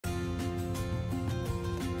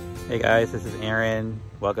Hey guys, this is Aaron.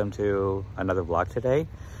 Welcome to another vlog today.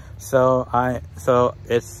 So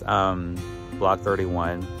it's vlog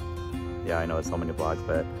 31. Yeah, I know it's so many vlogs,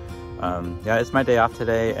 but yeah, it's my day off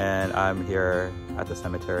today and I'm here at the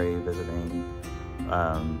cemetery visiting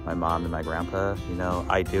my mom and my grandpa. You know,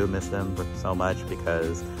 I do miss them so much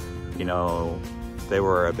because, you know, they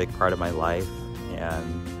were a big part of my life,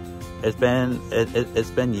 and it's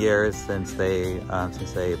been years since they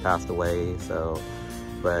passed away. So,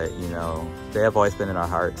 but you know, they have always been in our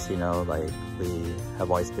hearts. You know, like they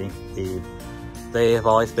have always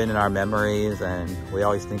been in our memories, and we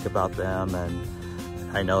always think about them. And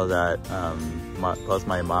I know that both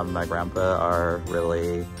my mom and my grandpa are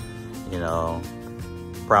really, you know,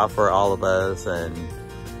 proud for all of us, and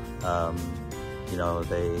you know,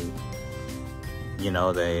 they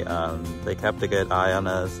kept a good eye on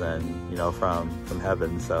us, and you know, from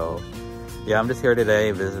heaven. So yeah, I'm just here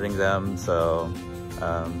today visiting them. So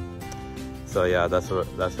yeah, that's what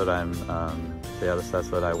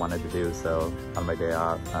I wanted to do. So on my day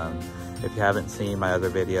off, if you haven't seen my other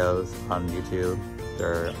videos on YouTube,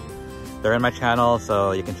 they're in my channel,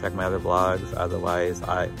 so you can check my other vlogs.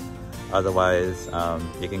 Otherwise,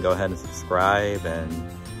 you can go ahead and subscribe and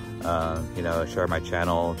you know, share my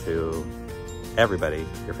channel to everybody,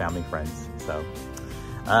 your family, friends. So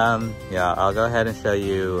yeah, I'll go ahead and show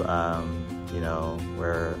you you know,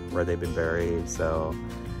 where they've been buried. So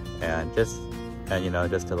and you know,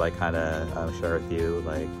 just to like kind of share with you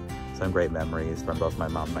like some great memories from both my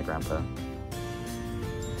mom and my grandpa.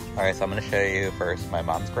 All right, so I'm going to show you first my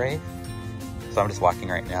mom's grave. So I'm just walking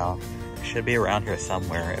right now. It should be around here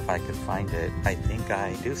somewhere if I could find it. I think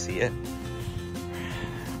I do see it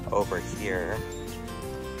over here.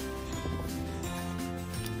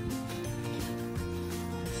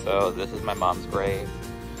 So this is my mom's grave.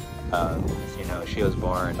 You know, she was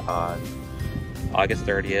born on August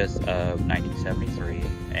 30th of 1973,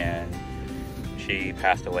 and she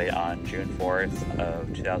passed away on June 4th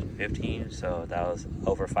of 2015, so that was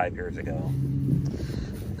over 5 years ago.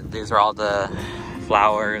 These are all the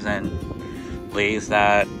flowers and leaves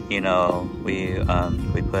that, you know, we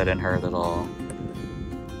put in her little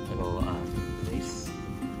vase.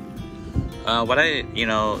 You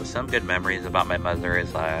know, some good memories about my mother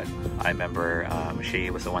is that I remember she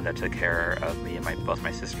was the one that took care of me and both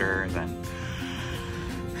my sisters, and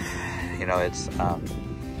you know, it's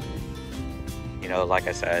you know, like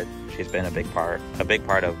I said, she's been a big part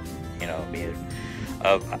of, you know, me,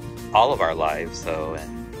 of all of our lives. So,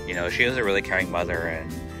 and you know, she was a really caring mother,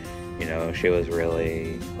 and you know, she was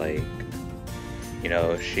really like, you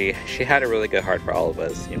know, she had a really good heart for all of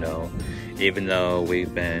us. You know, even though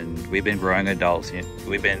we've been growing adults,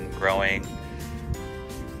 we've been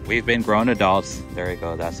grown adults. There we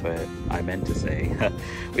go. That's what I meant to say.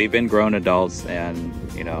 We've been grown adults, and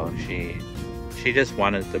you know, she just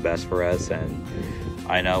wanted the best for us. And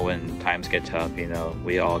I know when times get tough, you know,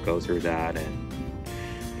 we all go through that, and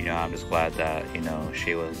you know, I'm just glad that, you know,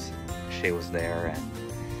 she was there, and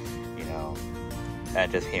you know,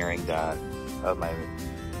 and just hearing that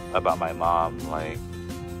about my mom like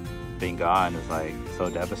being gone is like so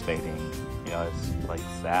devastating. You know, it's like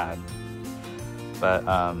sad. But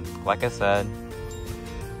like I said,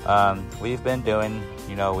 we've been doing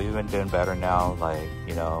better now. Like,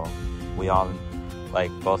 you know, we all,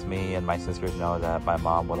 like both me and my sisters, know that my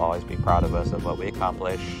mom will always be proud of us of what we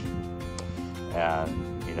accomplish.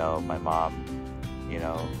 And you know, my mom, you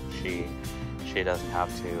know, she doesn't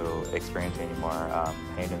have to experience any more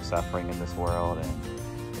pain and suffering in this world, and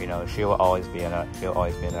you know, she'll always be in our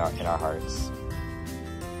hearts.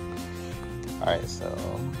 All right, so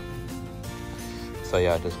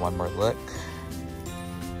yeah, just one more look.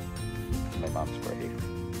 My mom's grave.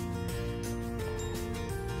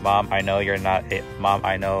 Mom, I know that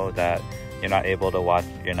you're not able to watch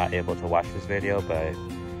this video, but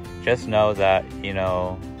just know that, you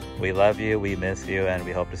know, we love you, we miss you, and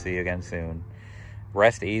we hope to see you again soon.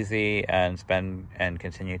 Rest easy and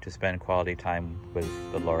continue to spend quality time with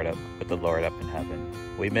the Lord up in heaven.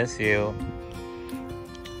 We miss you.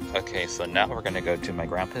 Okay, so now we're gonna go to my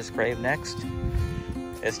grandpa's grave next.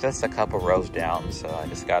 It's just a couple rows down, so I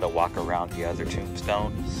just gotta walk around the other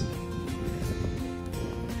tombstones.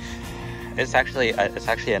 It's actually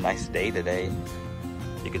a nice day today.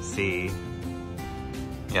 You can see,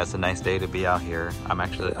 yeah, it's a nice day to be out here. I'm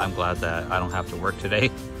glad that I don't have to work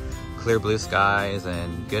today. Clear blue skies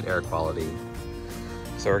and good air quality.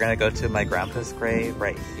 So we're gonna go to my grandpa's grave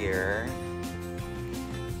right here.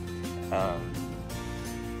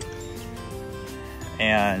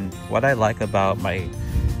 And what I like about my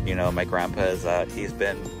grandpa is that he's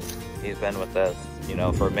been with us, you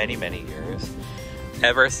know, for many years.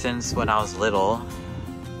 ever since when I was little.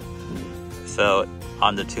 So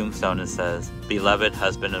on the tombstone it says, beloved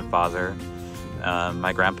husband and father.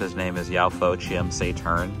 My grandpa's name is Yao Fo Chiem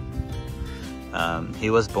Saturn. He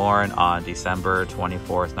was born on December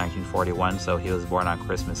 24th, 1941, so he was born on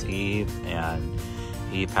Christmas Eve, and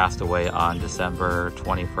he passed away on December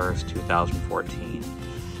 21st, 2014.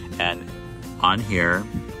 And on here,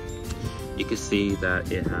 you can see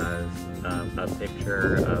that it has a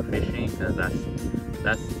picture of fishing, because that's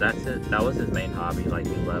it. That was his main hobby. Like,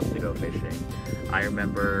 he loved to go fishing. I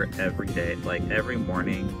remember every day, like every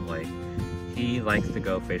morning, like he likes to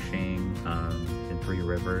go fishing in Three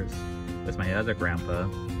Rivers with my other grandpa.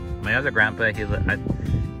 My other grandpa, he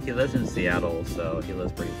lives in Seattle, so he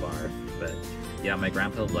lives pretty far. But yeah, my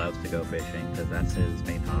grandpa loves to go fishing because that's his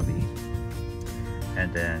main hobby.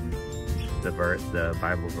 And then the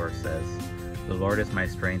Bible verse says, "The Lord is my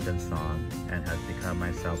strength and song, and has become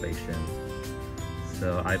my salvation."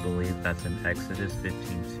 So I believe that's in Exodus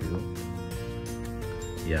 15:2.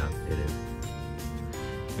 Yeah, it is.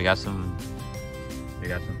 We got some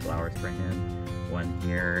flowers for him. One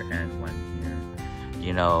here and one here.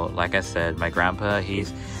 You know, like I said, my grandpa,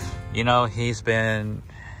 he's been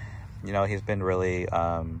really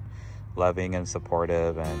loving and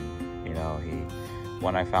supportive, and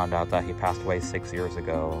when I found out that he passed away 6 years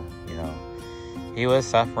ago, he was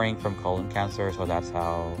suffering from colon cancer, so that's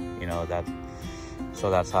how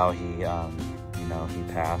he he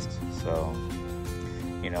passed. So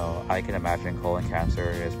I can imagine colon cancer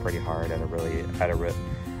is pretty hard at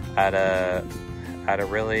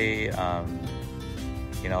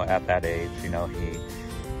that age.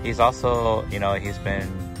 He's also, he's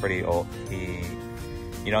been pretty old. He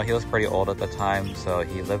was pretty old at the time, so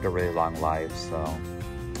he lived a really long life. So,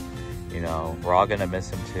 we're all gonna miss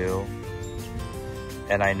him too.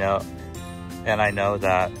 And I know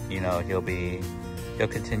that, he'll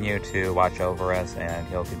continue to watch over us, and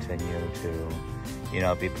he'll continue to,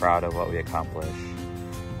 be proud of what we accomplish.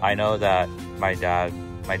 I know that my dad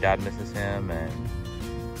misses him, and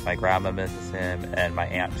my grandma misses him, and my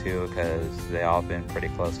aunt too, because they all been pretty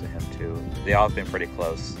close to him too. They all been pretty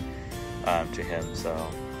close to him. So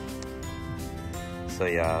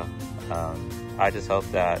yeah, I just hope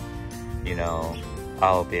that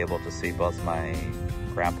I'll be able to see both my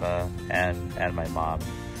grandpa and my mom,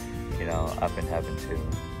 up in heaven too.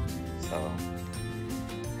 So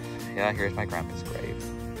yeah, here's my grandpa's grave.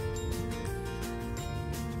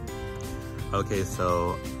 Okay,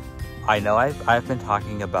 so I know I've been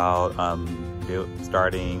talking about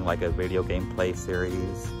starting like a video gameplay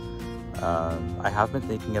series. I have been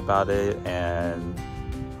thinking about it, and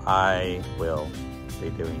I will be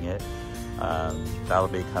doing it. That'll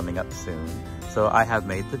be coming up soon. So I have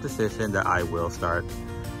made the decision that I will start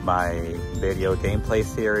my video gameplay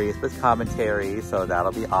series with commentary, so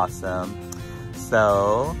that'll be awesome.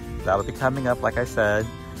 So that'll be coming up, like I said.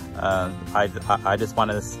 I just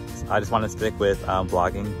want to stick with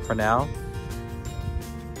vlogging for now.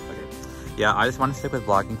 Okay. Yeah, I just want to stick with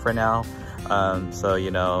vlogging for now. So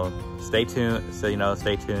stay tuned. So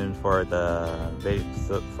stay tuned for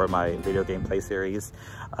for my video gameplay series.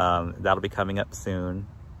 That'll be coming up soon.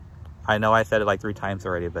 I know I said it like 3 times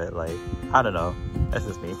already, but like, I don't know. That's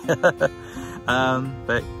just me.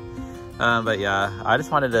 But yeah, I just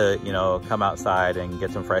wanted to, come outside and get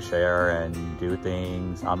some fresh air and do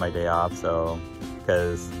things on my day off. So,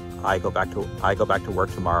 because I go back to work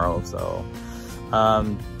tomorrow. So,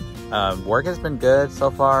 work has been good so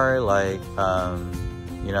far. Like,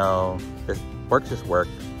 work's just work.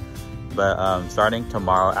 But starting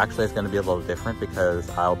tomorrow, actually, it's going to be a little different because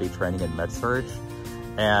I'll be training in Med-Surg.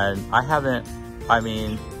 And I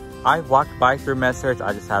walked by through Med-Surg.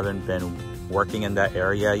 I just haven't been working in that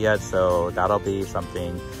area yet, so that'll be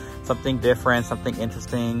something different, something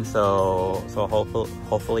interesting. So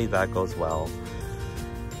hopefully that goes well.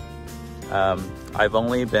 I've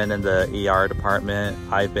only been in the ER department.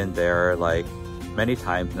 I've been there like many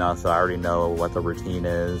times now, so I already know what the routine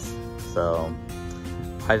is. So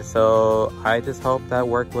I just hope that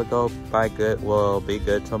work will be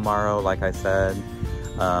good tomorrow. Like I said,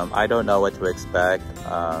 I don't know what to expect.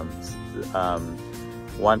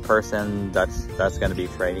 One person that's going to be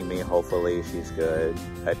training me, hopefully she's good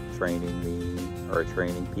at training me or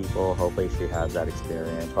training people. Hopefully she has that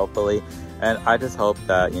experience, hopefully. And I just hope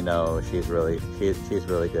that, she's really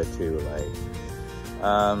good too.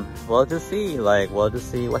 Like, we'll just see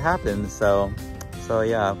what happens. So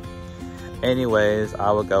yeah. Anyways,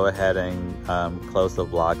 I will go ahead and close the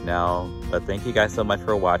vlog now. But thank you guys so much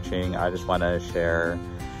for watching. I just want to share,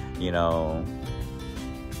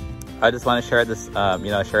 this,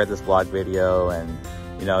 share this vlog video and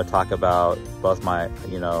you know, talk about both my,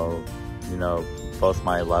 both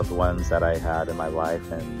my loved ones that I had in my life,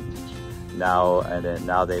 and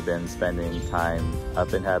now they've been spending time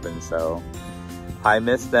up in heaven. So I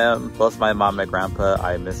miss them, both my mom and grandpa.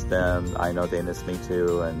 I miss them. I know they miss me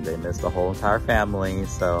too, and they miss the whole entire family.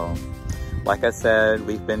 So like I said,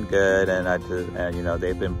 we've been good, and you know,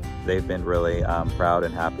 they've been really proud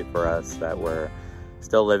and happy for us that we're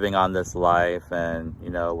still living on this life, and you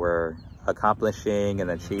know, we're accomplishing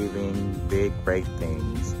and achieving big, great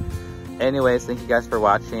things. Anyways, thank you guys for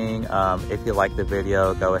watching. If you like the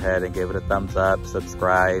video, go ahead and give it a thumbs up,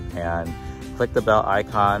 subscribe, and click the bell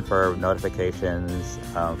icon for notifications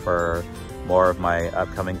for more of my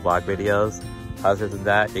upcoming vlog videos. Other than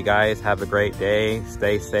that, you guys have a great day,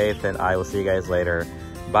 stay safe, and I will see you guys later.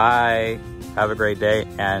 Bye. Have a great day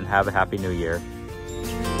and have a happy new year.